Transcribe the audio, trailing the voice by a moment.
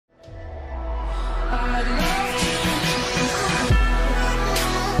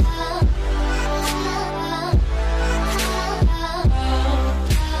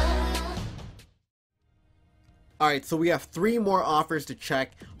Alright, so we have 3 more offers to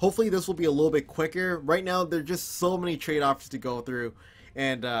check. Hopefully this will be a little bit quicker. Right now, there are just so many trade offers to go through.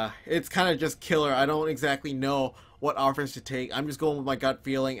 And it's kind of just killer. I don't exactly know what offers to take. I'm just going with my gut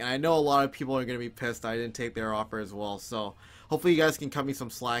feeling. And I know a lot of people are going to be pissed I didn't take their offer as well. So hopefully you guys can cut me some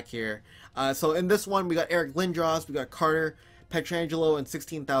slack here. So in this one, we got Eric Lindros, we got Carter, Pietrangelo, and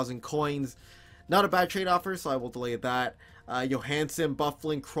 16,000 coins. Not a bad trade offer, so I will delay that. Johansson,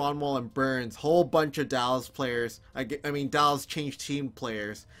 Bufflin, Cronwall, and Burns. Whole bunch of Dallas players. I mean, Dallas changed team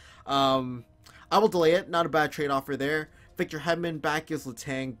players. I will delay it. Not a bad trade offer there. Victor Hedman, Bacchus,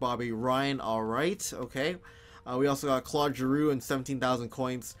 Letang, Bobby Ryan. Alright, okay. We also got Claude Giroux and 17,000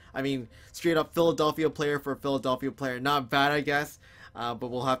 coins. I mean, straight up Philadelphia player for a Philadelphia player. Not bad, I guess.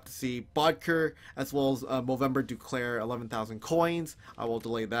 But we'll have to see. Bodker, as well as Movember Duclair, 11,000 coins. I will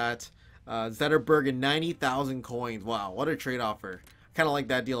delay that. Zetterberg and 90,000 coins. Wow, what a trade offer. Kind of like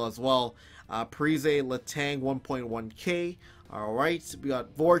that deal as well. Parise, Letang, 1.1k. Alright, we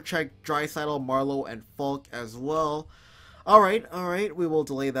got Voracek, Draisaitl, Marlowe, and Falk as well. Alright, we will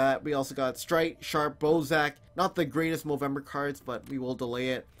delay that. We also got Strite, Sharp, Bozak. Not the greatest Movember cards, but we will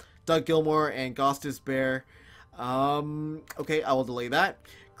delay it. Doug Gilmour and Gostis Bear. Okay, I will delay that.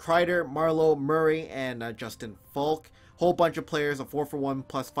 Kreider, Marlowe, Murray, and Justin Falk. Whole bunch of players, a 4-for-1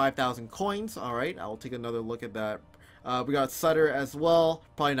 plus 5,000 coins. Alright, I'll take another look at that. We got Sutter as well.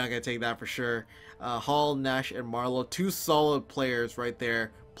 Probably not going to take that for sure. Hall, Nash, and Marlowe. 2 solid players right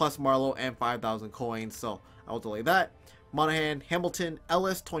there. Plus Marlowe and 5,000 coins. So I will delay that. Monahan, Hamilton,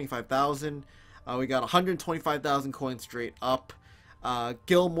 Ellis, 25,000. We got 125,000 coins straight up.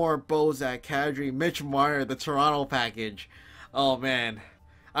 Gilmore, Bozak, Kadri, Mitch Marner, the Toronto package. Oh man.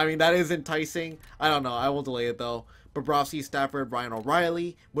 I mean, that is enticing. I don't know. I will delay it though. Bobrovsky, Stafford, Ryan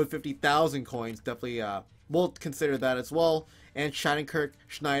O'Reilly with 50,000 coins. Definitely we'll consider that as well. And Shattenkirk,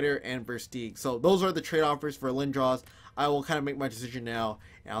 Schneider, and Versteeg. So those are the trade offers for Lindros. I will kind of make my decision now,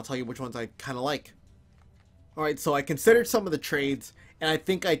 and I'll tell you which ones I kind of like. Alright, so I considered some of the trades, and I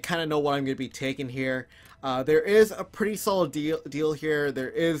think I kind of know what I'm going to be taking here. There is a pretty solid deal here. There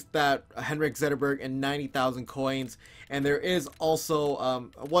is that Henrik Zetterberg and 90,000 coins. And there is also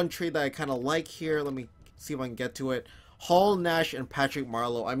one trade that I kind of like here. Let me see if I can get to it. Hall, Nash, and Patrick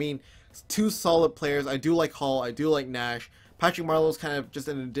Marleau. I mean, 2 solid players. I do like Hall. I do like Nash. Patrick Marleau is kind of just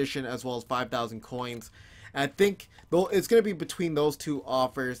an addition, as well as 5,000 coins. And I think though it's going to be between those 2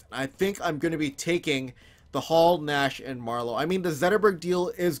 offers. I think I'm going to be taking the Hall, Nash, and Marleau. I mean, the Zetterberg deal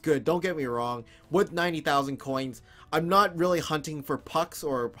is good. Don't get me wrong. With 90,000 coins, I'm not really hunting for pucks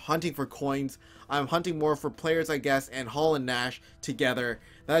or hunting for coins. I'm hunting more for players, I guess, and Hall and Nash together.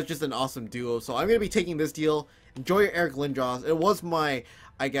 That's just an awesome duo. So I'm going to be taking this deal. Enjoy your Eric Lindros. It was my,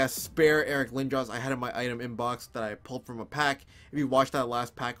 I guess, spare Eric Lindros I had in my item inbox that I pulled from a pack. If you watched that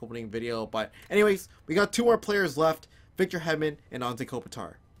last pack opening video. But anyways, we got 2 more players left. Victor Hedman and Anze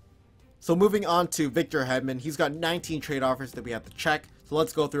Kopitar. So moving on to Victor Hedman, he's got 19 trade offers that we have to check. So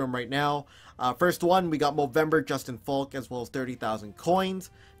let's go through them right now. First one, we got Movember Justin Falk, as well as 30,000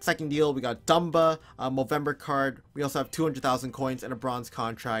 coins. Second deal, we got Dumba, Movember card. We also have 200,000 coins and a bronze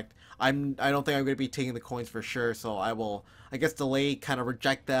contract. I don't think I'm going to be taking the coins for sure, so I will, I guess, delay, kind of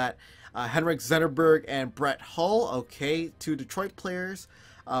reject that. Henrik Zetterberg and Brett Hull, okay, 2 Detroit players.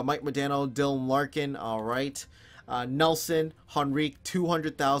 Mike Modano, Dylan Larkin, alright. Nelson, Henrique,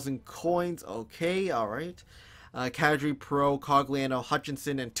 200,000 coins. Okay, alright. Kadri, Pro, Cogliano,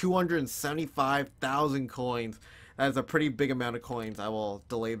 Hutchinson, and 275,000 coins. That is a pretty big amount of coins. I will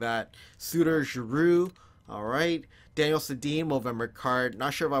delay that. Suter, Giroux. Alright. Daniel Sedin, Movember card.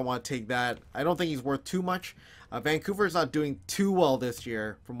 Not sure if I want to take that. I don't think he's worth too much. Vancouver's not doing too well this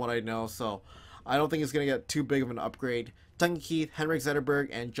year, from what I know, so I don't think it's going to get too big of an upgrade. Duncan Keith, Henrik Zetterberg,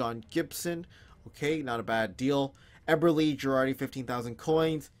 and John Gibson. Okay, not a bad deal. Eberle, Girardi, 15,000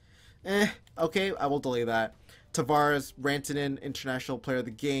 coins. Okay, I will delay that. Tavares, Rantanen, International Player of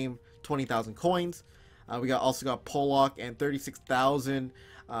the Game, 20,000 coins. We also got Pollock and 36,000.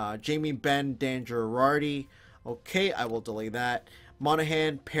 Jamie Benn, Dan Girardi. Okay, I will delay that.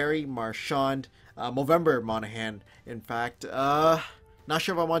 Monahan, Perry, Marchand. Movember Monahan, in fact. Not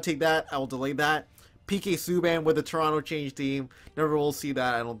sure if I want to take that. I will delay that. PK Subban with the Toronto change team. Never will see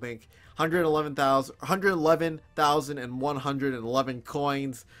that, I don't think. 111,111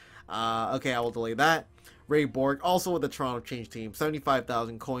 coins. Okay, I will delay that. Ray Borg, also with the Toronto change team.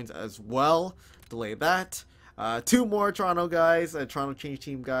 75,000 coins as well. Delay that. 2 more Toronto guys. Toronto change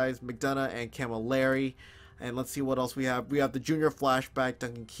team guys. McDonough and Camilleri. And let's see what else we have. We have the junior flashback,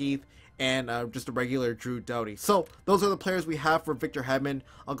 Duncan Keith. And just a regular Drew Doughty. So, those are the players we have for Victor Hedman.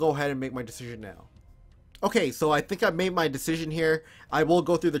 I'll go ahead and make my decision now. Okay, so I think I made my decision here. I will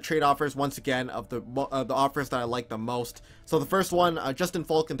go through the trade offers once again of the offers that I like the most. So the first one, Justin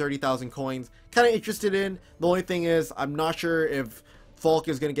Falk and 30,000 coins. Kind of interested in. The only thing is, I'm not sure if Falk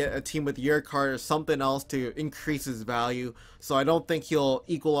is going to get a team with year card or something else to increase his value. So I don't think he'll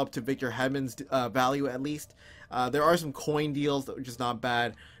equal up to Victor Hedman's value at least. There are some coin deals that are just not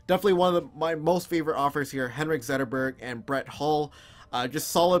bad. Definitely one of my most favorite offers here, Henrik Zetterberg and Brett Hull. Just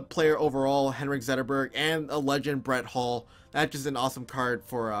solid player overall, Henrik Zetterberg, and a legend, Brett Hull. That's just an awesome card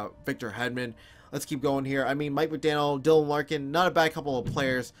for Victor Hedman. Let's keep going here. I mean, Mike McDaniel, Dylan Larkin, not a bad couple of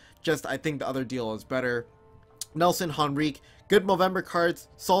players. Just, I think the other deal is better. Nelson Henrique, good Movember cards,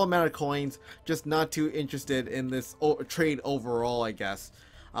 solid amount of coins. Just not too interested in this trade overall, I guess.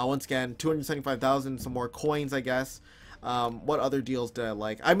 Once again, 275,000, some more coins, I guess. What other deals did I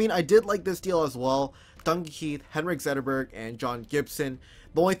like? I mean, I did like this deal as well. Duncan Keith, Henrik Zetterberg, and John Gibson.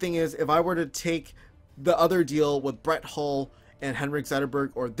 The only thing is, if I were to take the other deal with Brett Hull and Henrik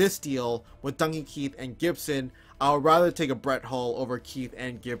Zetterberg, or this deal with Duncan Keith and Gibson, I would rather take a Brett Hull over Keith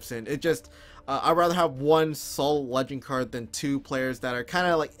and Gibson. It just, I'd rather have one solid legend card than two players that are kind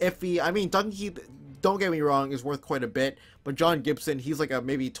of like iffy. I mean, Duncan Keith, don't get me wrong, is worth quite a bit, but John Gibson, he's like a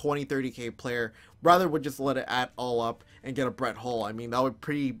maybe 20-30k player. Rather would just let it add all up and get a Brett Hull. I mean, that would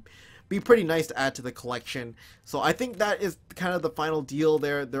be pretty nice to add to the collection. So I think that is kind of the final deal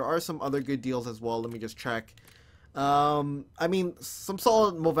there. There are some other good deals as well. Let me just check. I mean, some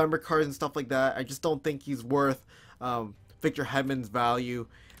solid Movember cards and stuff like that. I just don't think he's worth Victor Hedman's value.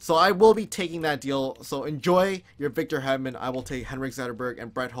 So I will be taking that deal. So enjoy your Victor Hedman. I will take Henrik Zetterberg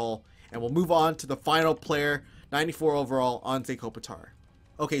and Brett Hull. And we'll move on to the final player, 94 overall, Anze Kopitar.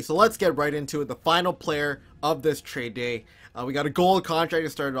 Okay, so let's get right into it. The final player of this trade day. We got a gold contract to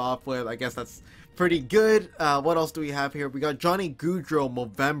start it off with. I guess that's pretty good. What else do we have here? We got Johnny Gaudreau,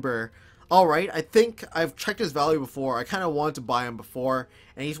 Movember. Alright, I think I've checked his value before. I kind of wanted to buy him before.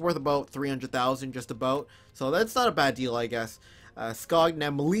 And he's worth about 300,000 just about. So that's not a bad deal, I guess. Skog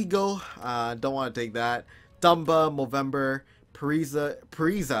Namaligo. Don't want to take that. Dumba, Movember.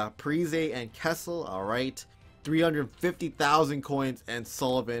 Parise, and Kessel. Alright. 350,000 coins and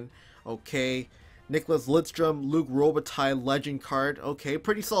Sullivan. Okay. Nicholas Lidstrom, Luke Robitaille legend card. Okay,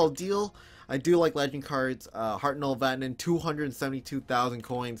 pretty solid deal. I do like legend cards. Hartnell Vatanen, 272,000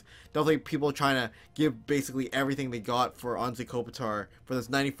 coins. Definitely people trying to give basically everything they got for Anze Kopitar for this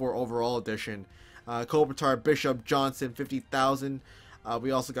 94 overall edition. Kopitar, Bishop, Johnson, 50,000.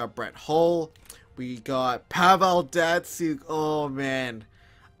 We also got Brett Hull. We got Pavel Datsyuk. Oh man,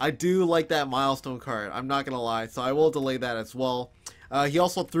 I do like that milestone card. I'm not gonna lie, so I will delay that as well. He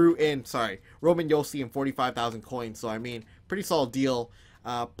also threw in, Roman Josi and 45,000 coins. So I mean, pretty solid deal.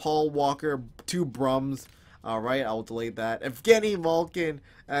 Paul Walker, 2 Brums. Alright, I will delete that. Evgeny Malkin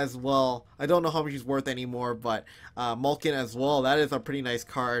as well. I don't know how much he's worth anymore, but Malkin as well. That is a pretty nice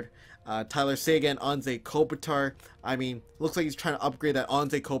card. Tyler Seguin, Anze Kopitar. I mean, looks like he's trying to upgrade that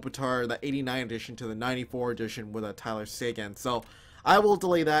Anze Kopitar, the 89 edition, to the 94 edition with a Tyler Seguin. So I will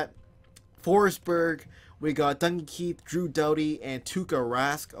delay that. Forsberg. We got Duncan Keith, Drew Doughty, and Tuukka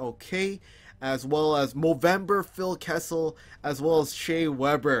Rask. Okay. As well as Movember, Phil Kessel, as well as Shea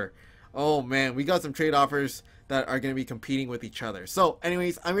Weber. Oh man, we got some trade offers that are going to be competing with each other. So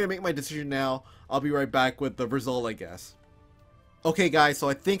anyways, I'm going to make my decision now. I'll be right back with the result, I guess. Okay guys, so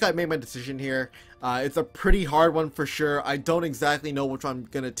I think I made my decision here. It's a pretty hard one for sure. I don't exactly know which one I'm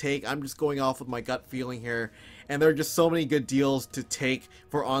going to take. I'm just going off with my gut feeling here. And there are just so many good deals to take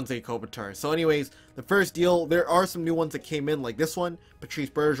for Anze Kopitar. So anyways, the first deal, there are some new ones that came in, like this one. Patrice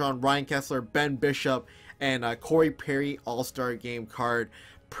Bergeron, Ryan Kessler, Ben Bishop, and Corey Perry All-Star Game card.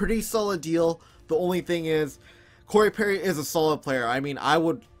 Pretty solid deal. The only thing is, Corey Perry is a solid player. I mean, I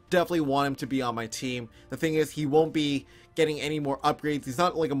would definitely want him to be on my team. The thing is, he won't be getting any more upgrades. He's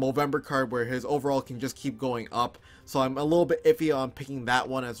not like a Movember card where his overall can just keep going up. So I'm a little bit iffy on picking that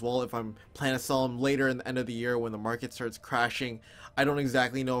one as well if I'm planning to sell him later in the end of the year when the market starts crashing. I don't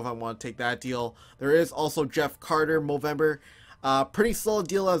exactly know if I want to take that deal. There is also Jeff Carter, Movember. Pretty solid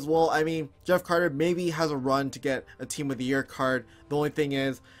deal as well. I mean, Jeff Carter maybe has a run to get a Team of the Year card. The only thing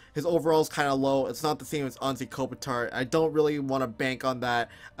is, his overall is kind of low. It's not the same as Anze Kopitar. I don't really want to bank on that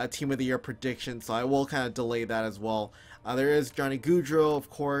Team of the Year prediction, so I will kind of delay that as well. There is Johnny Gaudreau, of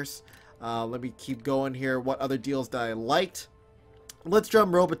course. Let me keep going here. What other deals that I liked?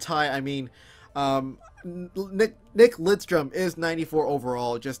 Lidstrom, Robitaille. I mean, Nick Lidstrom is 94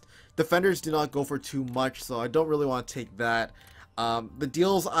 overall. Just defenders do not go for too much, so I don't really want to take that. The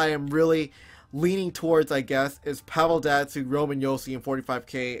deals I am really leaning towards, I guess, is Pavel Datsyuk, Roman Josi, and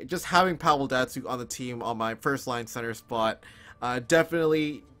 45k. Just having Pavel Datsyuk on the team on my first line center spot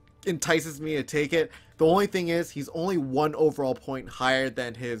definitely entices me to take it. The only thing is he's only 1 overall point higher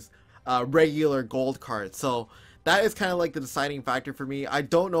than his regular gold card, so that is kind of like the deciding factor for me. I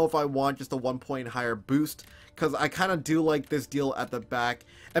don't know if I want just a 1 point higher boost, because I kind of do like this deal at the back.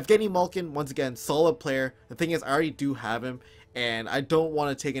 Evgeny Malkin, once again, solid player. The thing is, I already do have him, and I don't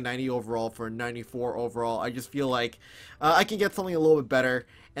want to take a 90 overall for a 94 overall. I just feel like I can get something a little bit better,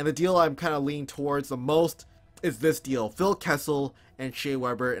 and the deal I'm kind of leaning towards the most is this deal: Phil Kessel and Shea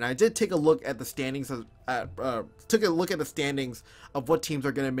Weber. And I did take a look at the standings of what teams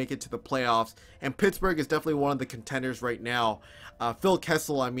are going to make it to the playoffs, and Pittsburgh is definitely one of the contenders right now. Phil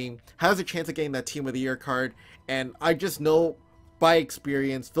Kessel, I mean, has a chance of getting that Team of the Year card, and I just know by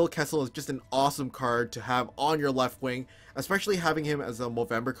experience Phil Kessel is just an awesome card to have on your left wing, especially having him as a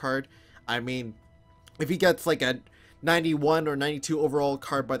Movember card. I mean, if he gets like a 91 or 92 overall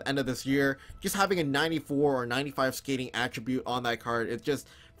card by the end of this year, just having a 94 or 95 skating attribute on that card, it's just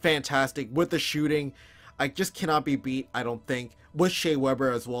fantastic. With the shooting, I just cannot be beat, I don't think. With Shea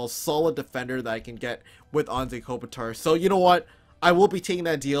Weber as well, solid defender that I can get with Anze Kopitar. So you know what, I will be taking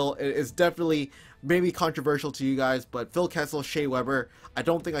that deal. It is definitely maybe controversial to you guys, but Phil Kessel, Shea Weber, I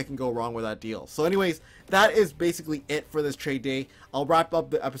don't think I can go wrong with that deal. So anyways, that is basically it for this trade day. I'll wrap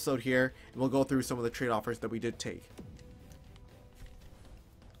up the episode here, and we'll go through some of the trade offers that we did take.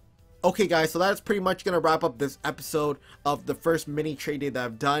 Okay guys, so that's pretty much going to wrap up this episode of the first mini trade day that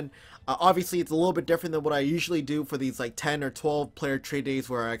I've done. Obviously, it's a little bit different than what I usually do for these like 10 or 12 player trade days,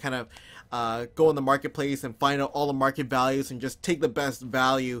 where I kind of go in the marketplace and find out all the market values and just take the best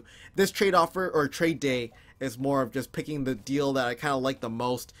value. This trade offer or trade day is more of just picking the deal that I kind of like the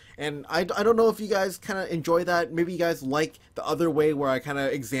most. And I don't know if you guys kind of enjoy that. Maybe you guys like the other way, where I kind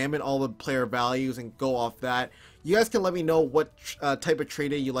of examine all the player values and go off that. You guys can let me know what type of trade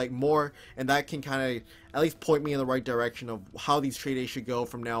day you like more, and that can kind of at least point me in the right direction of how these trade days should go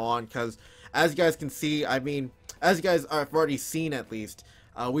from now on. Because as you guys can see, I mean, as you guys have already seen at least,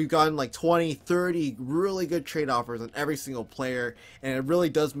 we've gotten like 20, 30 really good trade offers on every single player, and it really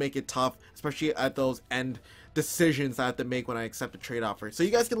does make it tough, especially at those end decisions I have to make when I accept a trade offer. So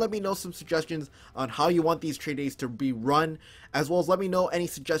you guys can let me know some suggestions on how you want these trade days to be run, as well as let me know any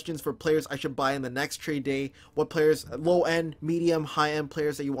suggestions for players I should buy in the next trade day, what players, low end, medium, high end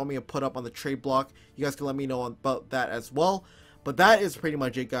players that you want me to put up on the trade block. You guys can let me know about that as well. But that is pretty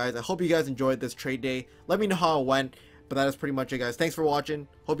much it, guys. I hope you guys enjoyed this trade day. Let me know how it went, but that is pretty much it, guys. Thanks for watching.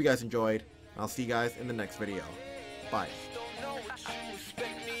 Hope you guys enjoyed. I'll see you guys in the next video. Bye.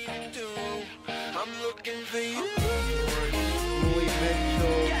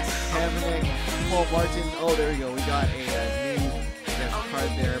 Paul Martin. Oh, there we go. We got a new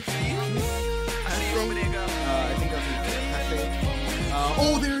card there. I think that's a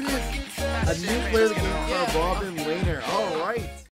oh, there it is. A new player of the game card, Robin Lane.